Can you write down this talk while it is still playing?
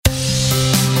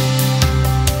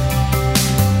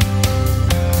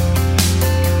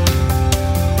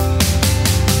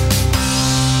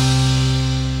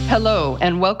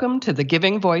welcome to the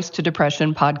Giving Voice to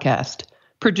Depression podcast,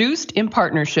 produced in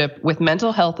partnership with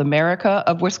Mental Health America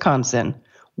of Wisconsin.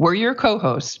 We're your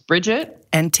co-hosts, Bridget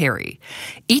and Terry.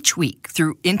 Each week,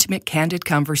 through intimate, candid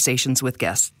conversations with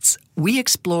guests, we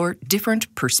explore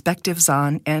different perspectives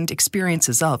on and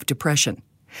experiences of depression.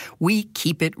 We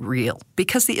keep it real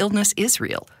because the illness is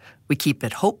real. We keep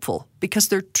it hopeful because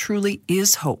there truly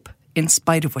is hope, in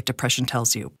spite of what depression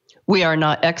tells you. We are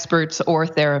not experts or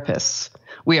therapists.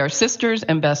 We are sisters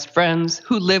and best friends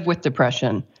who live with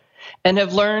depression and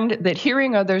have learned that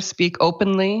hearing others speak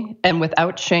openly and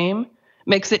without shame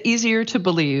makes it easier to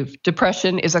believe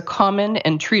depression is a common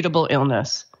and treatable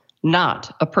illness,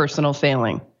 not a personal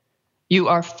failing. You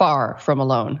are far from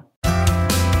alone.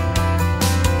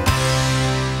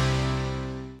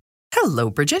 Hello,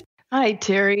 Bridget. Hi,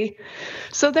 Terry.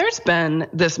 So there's been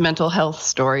this mental health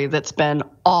story that's been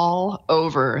all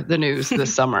over the news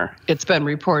this summer. It's been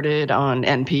reported on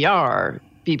NPR,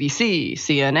 BBC,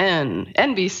 CNN,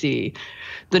 NBC,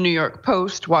 the New York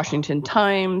Post, Washington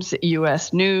Times,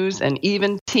 U.S. News, and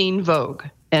even Teen Vogue.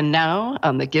 And now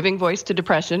on the Giving Voice to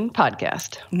Depression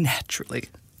podcast. Naturally.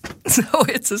 So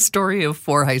it's a story of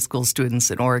 4 high school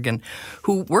students in Oregon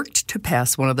who worked to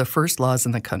pass one of the first laws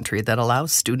in the country that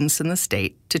allows students in the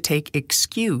state to take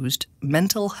excused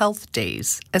mental health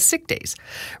days as sick days,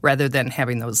 rather than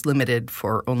having those limited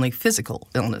for only physical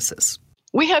illnesses.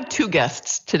 We have 2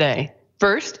 guests today.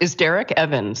 First is Derek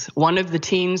Evans, one of the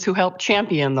teens who helped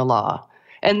champion the law.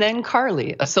 And then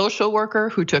Carly, a social worker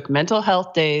who took mental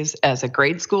health days as a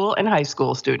grade school and high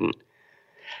school student.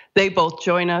 They both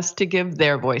join us to give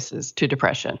their voices to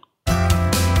depression.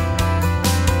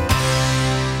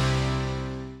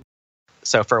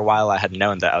 So for a while, I had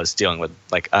known that I was dealing with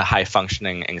like a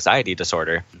high-functioning anxiety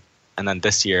disorder. And then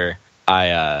this year,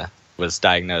 I was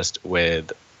diagnosed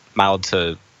with mild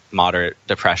to moderate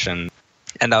depression.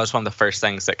 And that was one of the first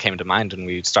things that came to mind when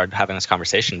we started having this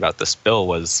conversation about this bill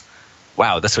was,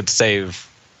 wow, this would save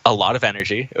a lot of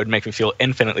energy. It would make me feel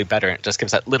infinitely better. It just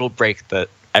gives that little break that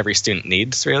every student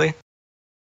needs, really.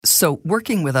 So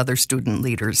working with other student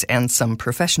leaders and some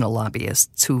professional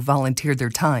lobbyists who volunteered their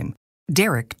time,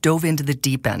 Derek dove into the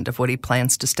deep end of what he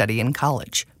plans to study in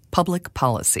college, public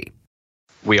policy.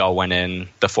 We all went in,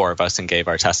 the 4 of us, and gave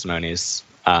our testimonies.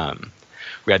 We had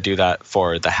to do that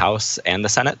for the House and the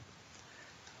Senate.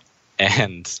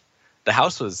 And the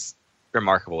House was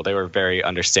remarkable. They were very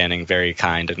understanding, very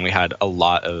kind, and we had a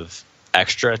lot of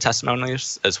extra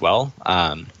testimonies as well.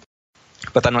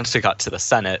 But then once we got to the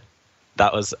Senate,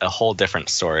 that was a whole different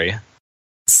story.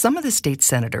 Some of the state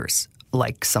senators,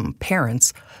 like some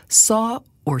parents, saw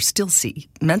or still see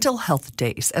mental health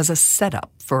days as a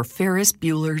setup for Ferris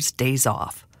Bueller's Days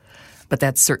Off. But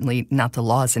that's certainly not the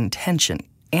law's intention,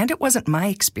 and it wasn't my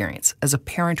experience as a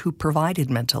parent who provided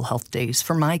mental health days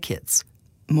for my kids.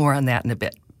 More on that in a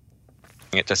bit.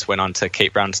 It just went on to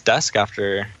Kate Brown's desk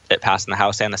after it passed in the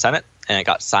House and the Senate, and it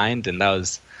got signed, and that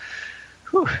was,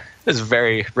 it was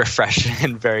very refreshing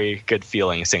and very good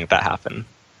feeling seeing that happen.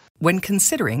 When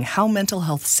considering how mental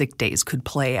health sick days could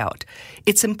play out,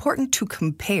 it's important to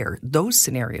compare those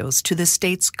scenarios to the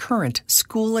state's current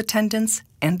school attendance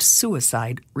and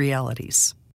suicide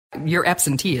realities. Your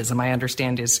absenteeism, I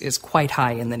understand, is quite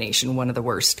high in the nation, one of the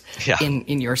worst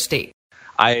in your state.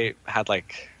 I had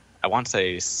I want to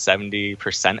say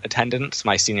 70% attendance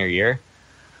my senior year.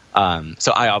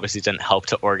 So I obviously didn't help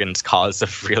to Oregon's cause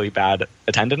of really bad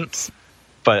attendance.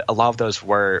 But a lot of those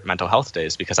were mental health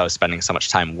days because I was spending so much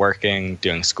time working,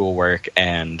 doing schoolwork,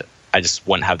 and I just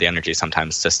wouldn't have the energy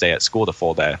sometimes to stay at school the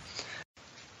full day.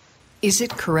 Is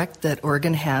it correct that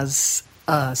Oregon has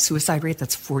a suicide rate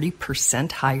that's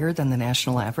 40% higher than the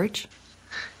national average?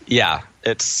 Yeah,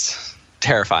 it's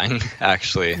terrifying,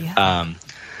 actually. Yeah.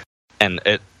 And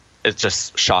it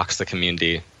just shocks the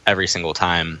community every single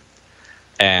time.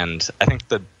 And I think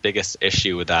the biggest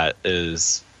issue with that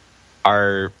is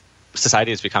our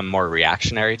society has become more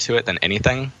reactionary to it than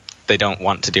anything. They don't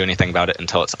want to do anything about it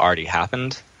until it's already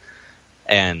happened.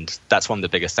 And that's one of the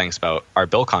biggest things about our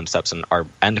bill concepts, and our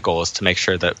end goal is to make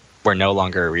sure that we're no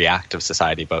longer a reactive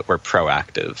society, but we're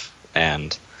proactive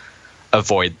and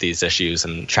avoid these issues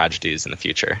and tragedies in the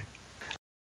future.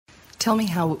 Tell me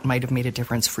how it might have made a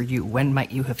difference for you. When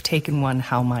might you have taken one?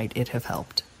 How might it have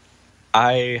helped?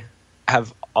 I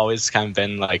have always kind of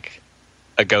been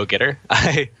a go-getter.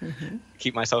 I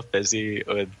keep myself busy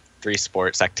with 3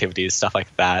 sports activities, stuff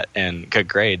like that, and good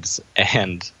grades.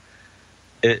 And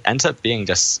it ends up being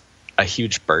just a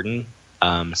huge burden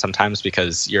sometimes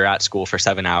because you're at school for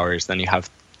 7 hours, then you have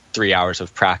 3 hours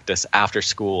of practice after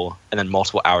school, and then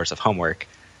multiple hours of homework.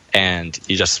 And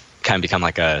you just kind of become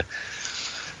like a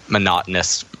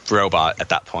monotonous robot at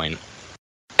that point.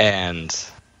 And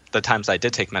the times I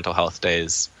did take mental health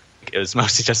days, it was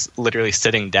mostly just literally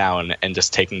sitting down and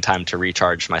just taking time to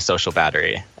recharge my social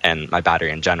battery and my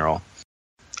battery in general.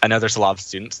 I know there's a lot of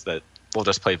students that will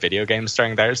just play video games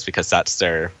during theirs because that's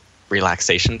their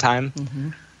relaxation time. Mm-hmm.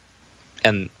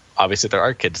 And obviously there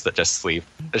are kids that just sleep.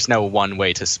 There's no one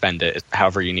way to spend it.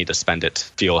 However you need to spend it to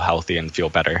feel healthy and feel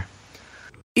better.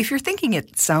 If you're thinking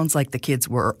it sounds like the kids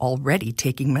were already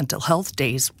taking mental health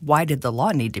days, why did the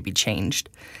law need to be changed?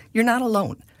 You're not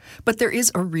alone. But there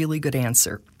is a really good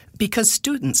answer. Because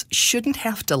students shouldn't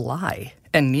have to lie,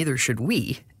 and neither should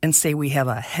we, and say we have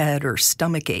a head or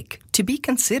stomach ache to be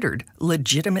considered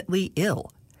legitimately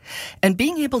ill. And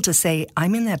being able to say,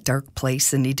 I'm in that dark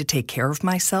place and need to take care of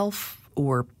myself,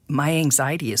 or my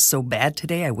anxiety is so bad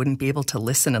today I wouldn't be able to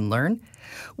listen and learn,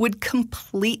 would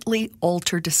completely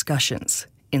alter discussions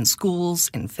in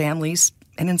schools, in families,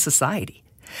 and in society.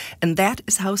 And that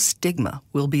is how stigma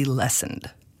will be lessened.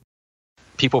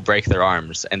 People break their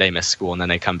arms and they miss school, and then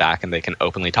they come back and they can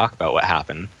openly talk about what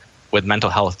happened. With mental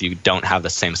health, you don't have the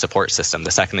same support system.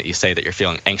 The second that you say that you're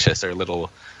feeling anxious or a little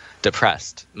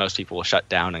depressed, most people will shut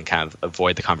down and kind of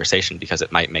avoid the conversation because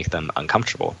it might make them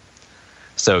uncomfortable.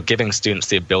 So giving students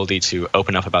the ability to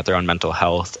open up about their own mental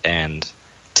health and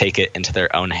take it into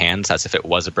their own hands as if it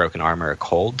was a broken arm or a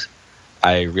cold,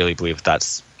 I really believe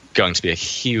that's going to be a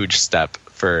huge step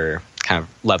for kind of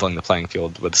leveling the playing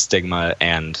field with stigma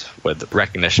and with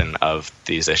recognition of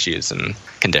these issues and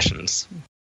conditions.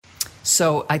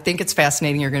 So I think it's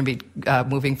fascinating. You're going to be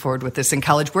moving forward with this in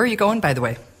college. Where are you going, by the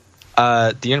way?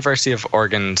 The University of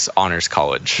Oregon's Honors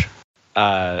College.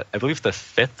 I believe the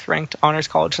 5th ranked honors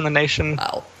college in the nation.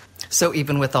 Wow. So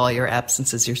even with all your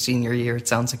absences your senior year, it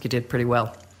sounds like you did pretty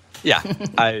well. Yeah.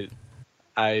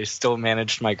 I still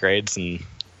managed my grades and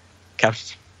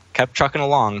kept trucking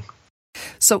along.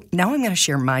 So now I'm going to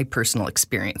share my personal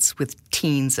experience with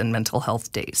teens and mental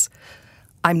health days.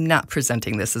 I'm not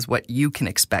presenting this as what you can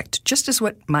expect, just as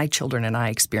what my children and I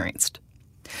experienced.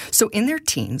 So in their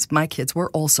teens, my kids were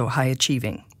also high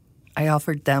achieving. I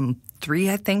offered them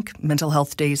 3, I think, mental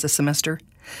health days a semester.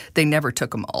 They never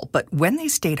took them all, but when they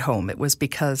stayed home, it was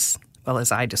because, well,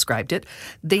 as I described it,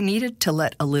 they needed to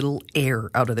let a little air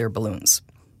out of their balloons.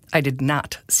 I did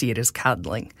not see it as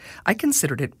coddling. I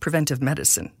considered it preventive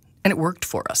medicine, and it worked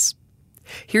for us.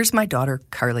 Here's my daughter,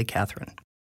 Carly Catherine.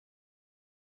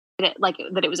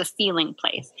 That it was a feeling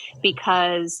place,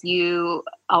 because you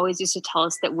always used to tell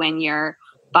us that when your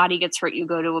body gets hurt, you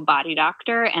go to a body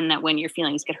doctor, and that when your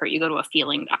feelings get hurt, you go to a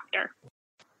feeling doctor.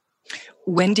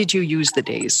 When did you use the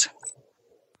days?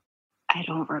 I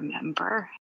don't remember.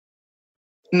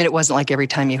 I mean, it wasn't like every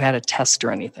time you had a test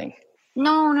or anything.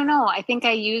 No. I think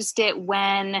I used it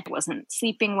when I wasn't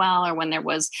sleeping well, or when there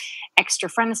was extra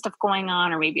friend stuff going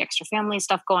on, or maybe extra family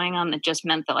stuff going on that just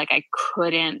meant that I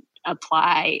couldn't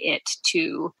apply it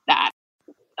to that.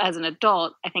 As an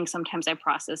adult, I think sometimes I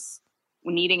process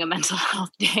needing a mental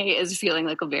health day as feeling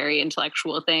like a very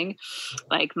intellectual thing.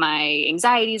 Like my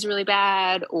anxiety is really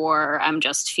bad, or I'm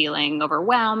just feeling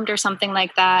overwhelmed or something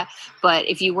like that. But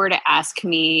if you were to ask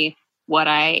me what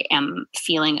I am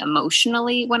feeling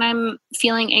emotionally when I'm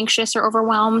feeling anxious or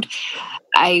overwhelmed,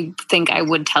 I think I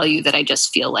would tell you that I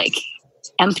just feel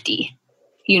empty,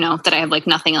 that I have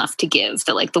nothing left to give,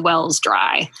 that the well's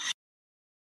dry.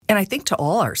 And I think to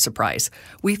all our surprise,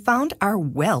 we found our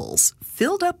wells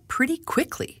filled up pretty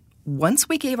quickly once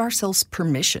we gave ourselves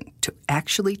permission to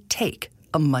actually take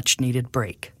a much-needed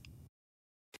break.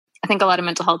 I think a lot of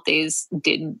mental health days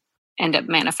did end up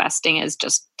manifesting as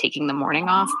just taking the morning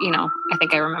off. I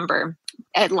think I remember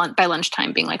by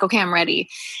lunchtime being okay, I'm ready.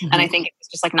 Mm-hmm. And I think it's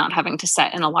just not having to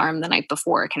set an alarm the night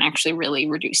before can actually really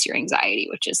reduce your anxiety,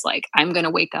 which is I'm going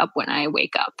to wake up when I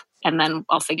wake up, and then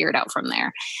I'll figure it out from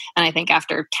there. And I think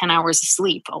after 10 hours of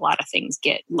sleep, a lot of things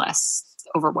get less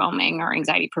overwhelming or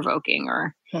anxiety provoking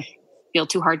or feel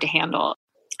too hard to handle.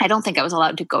 I don't think I was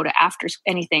allowed to go to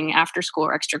anything after school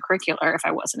or extracurricular if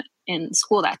I wasn't in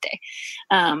school that day.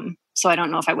 So I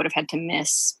don't know if I would have had to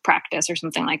miss practice or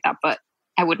something like that, but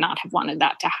I would not have wanted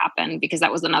that to happen, because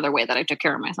that was another way that I took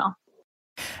care of myself.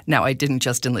 Now, I didn't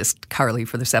just enlist Carly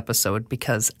for this episode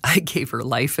because I gave her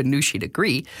life and knew she'd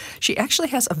agree. She actually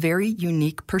has a very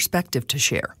unique perspective to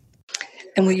share.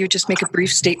 And will you just make a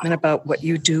brief statement about what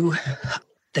you do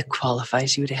that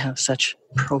qualifies you to have such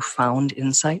profound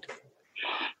insight?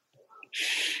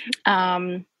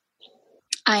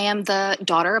 I am the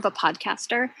daughter of a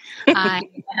podcaster. I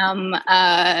am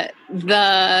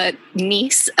the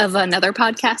niece of another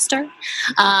podcaster.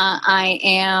 I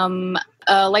am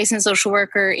a licensed social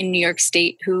worker in New York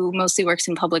State who mostly works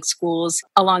in public schools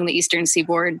along the Eastern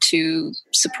Seaboard to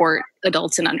support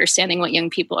adults in understanding what young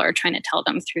people are trying to tell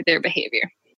them through their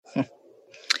behavior.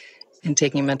 And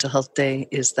taking Mental Health Day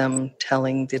is them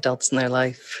telling the adults in their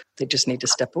life they just need to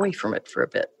step away from it for a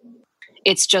bit.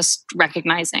 It's just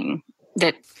recognizing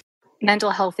that mental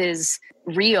health is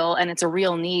real and it's a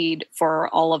real need for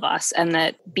all of us, and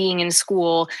that being in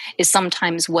school is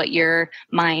sometimes what your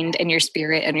mind and your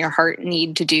spirit and your heart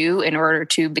need to do in order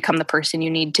to become the person you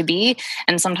need to be.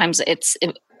 And sometimes it's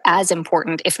as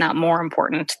important, if not more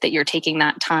important, that you're taking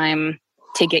that time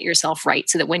to get yourself right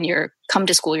so that when you come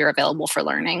to school, you're available for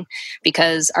learning,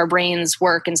 because our brains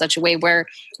work in such a way where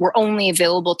we're only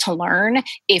available to learn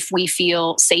if we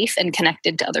feel safe and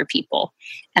connected to other people.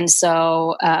 And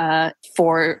so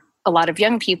for a lot of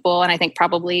young people, and I think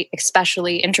probably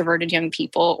especially introverted young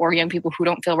people or young people who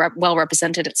don't feel well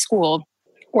represented at school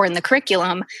or in the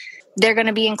curriculum, they're going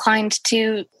to be inclined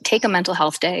to take a mental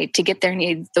health day to get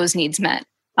those needs met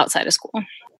outside of school.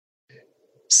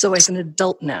 So as an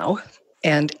adult now,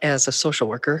 and as a social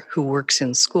worker who works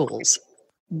in schools,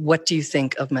 what do you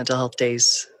think of mental health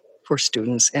days for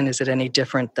students? And is it any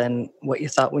different than what you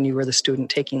thought when you were the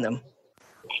student taking them?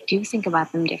 I do think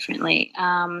about them differently.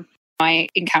 I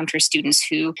encounter students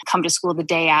who come to school the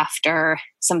day after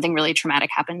something really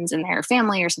traumatic happens in their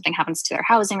family or something happens to their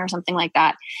housing or something like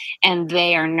that. And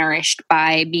they are nourished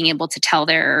by being able to tell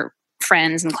their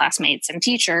friends and classmates and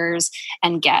teachers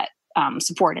and get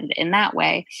support in that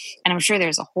way. And I'm sure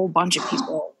there's a whole bunch of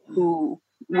people who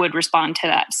would respond to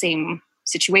that same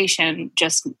situation,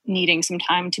 just needing some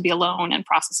time to be alone and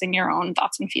processing your own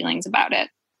thoughts and feelings about it.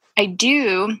 I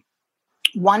do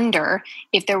wonder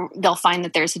if they'll find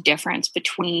that there's a difference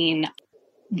between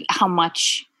how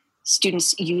much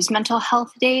students use mental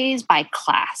health days by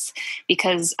class,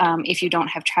 because if you don't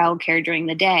have childcare during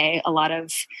the day, a lot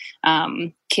of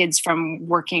kids from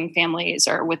working families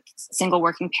or with single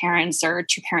working parents or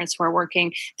two parents who are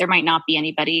working, there might not be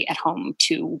anybody at home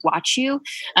to watch you.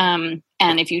 And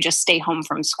if you just stay home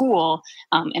from school,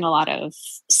 in a lot of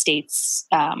states,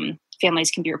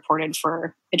 families can be reported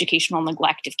for educational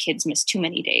neglect if kids miss too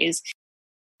many days.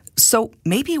 So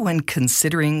maybe when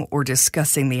considering or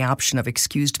discussing the option of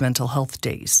excused mental health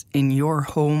days in your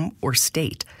home or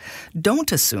state,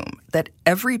 don't assume that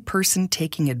every person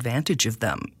taking advantage of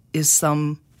them is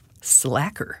some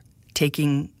slacker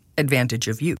taking advantage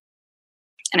of you.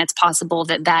 And it's possible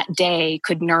that that day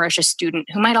could nourish a student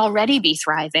who might already be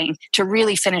thriving to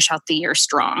really finish out the year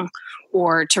strong,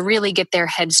 or to really get their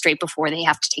head straight before they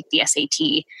have to take the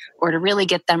SAT, or to really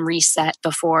get them reset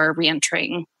before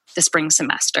reentering the spring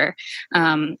semester.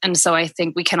 And so I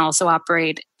think we can also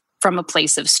operate from a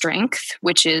place of strength,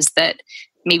 which is that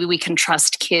maybe we can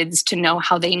trust kids to know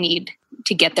how they need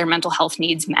to get their mental health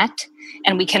needs met,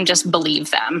 and we can just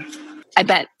believe them. I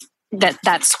bet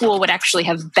that school would actually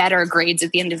have better grades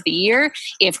at the end of the year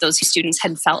if those students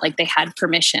had felt like they had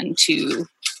permission to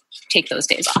take those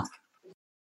days off.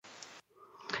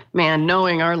 Man,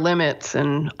 knowing our limits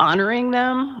and honoring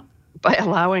them by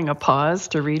allowing a pause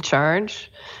to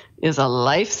recharge is a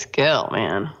life skill,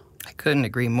 man. I couldn't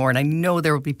agree more. And I know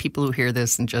there will be people who hear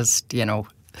this and just,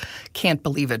 can't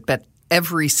believe it. But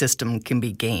every system can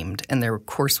be gamed. And there, of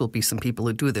course, will be some people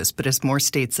who do this. But as more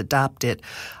states adopt it,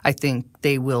 I think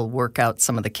they will work out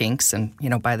some of the kinks. And,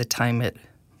 by the time it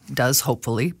does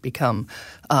hopefully become,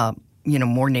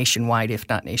 more nationwide, if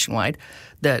not nationwide,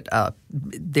 that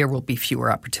there will be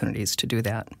fewer opportunities to do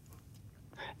that.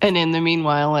 And in the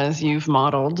meanwhile, as you've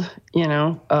modeled,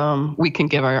 we can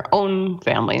give our own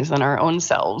families and our own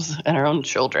selves and our own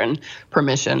children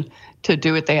permission to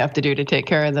do what they have to do to take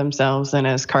care of themselves. And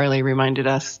as Carly reminded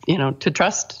us, to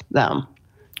trust them,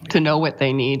 to know what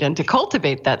they need, and to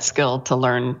cultivate that skill to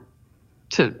learn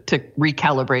to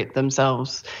recalibrate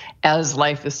themselves as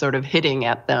life is sort of hitting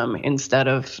at them instead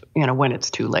of, when it's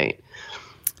too late.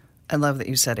 I love that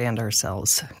you said "and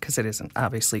ourselves," because it isn't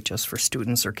obviously just for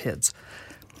students or kids.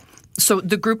 So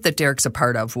the group that Derek's a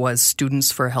part of was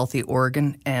Students for a Healthy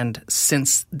Oregon, and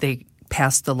since they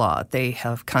passed the law, they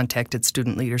have contacted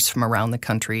student leaders from around the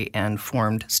country and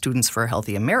formed Students for a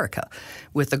Healthy America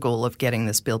with the goal of getting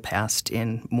this bill passed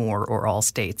in more or all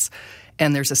states.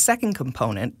 And there's a second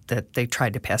component that they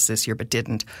tried to pass this year but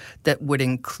didn't, that would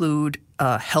include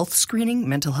health screening,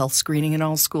 mental health screening in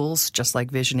all schools, just like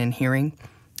vision and hearing.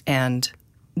 And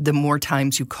the more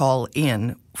times you call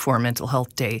in for a mental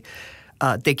health day,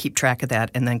 they keep track of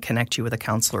that and then connect you with a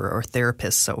counselor or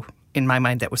therapist. So in my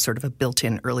mind, that was sort of a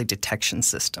built-in early detection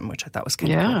system, which I thought was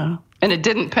kind of cool. Yeah, and it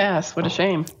didn't pass. What a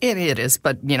shame. It is,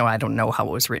 but, I don't know how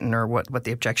it was written or what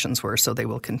the objections were, so they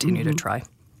will continue to try.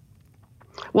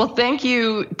 Well, thank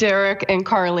you, Derek and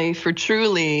Carly, for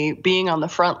truly being on the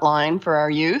front line for our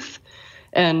youth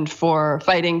and for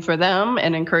fighting for them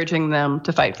and encouraging them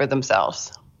to fight for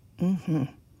themselves. Mm-hmm.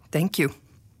 Thank you.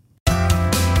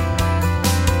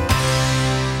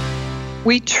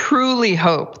 We truly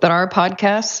hope that our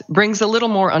podcast brings a little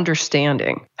more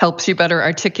understanding, helps you better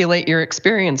articulate your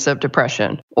experience of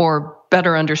depression, or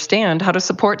better understand how to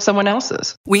support someone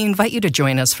else's. We invite you to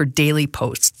join us for daily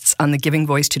posts on the Giving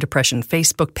Voice to Depression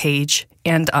Facebook page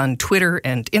and on Twitter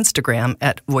and Instagram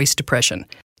at Voice Depression.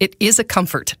 It is a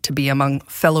comfort to be among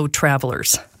fellow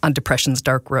travelers on depression's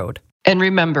dark road. And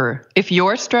remember, if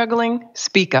you're struggling,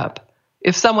 speak up.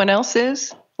 If someone else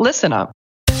is, listen up.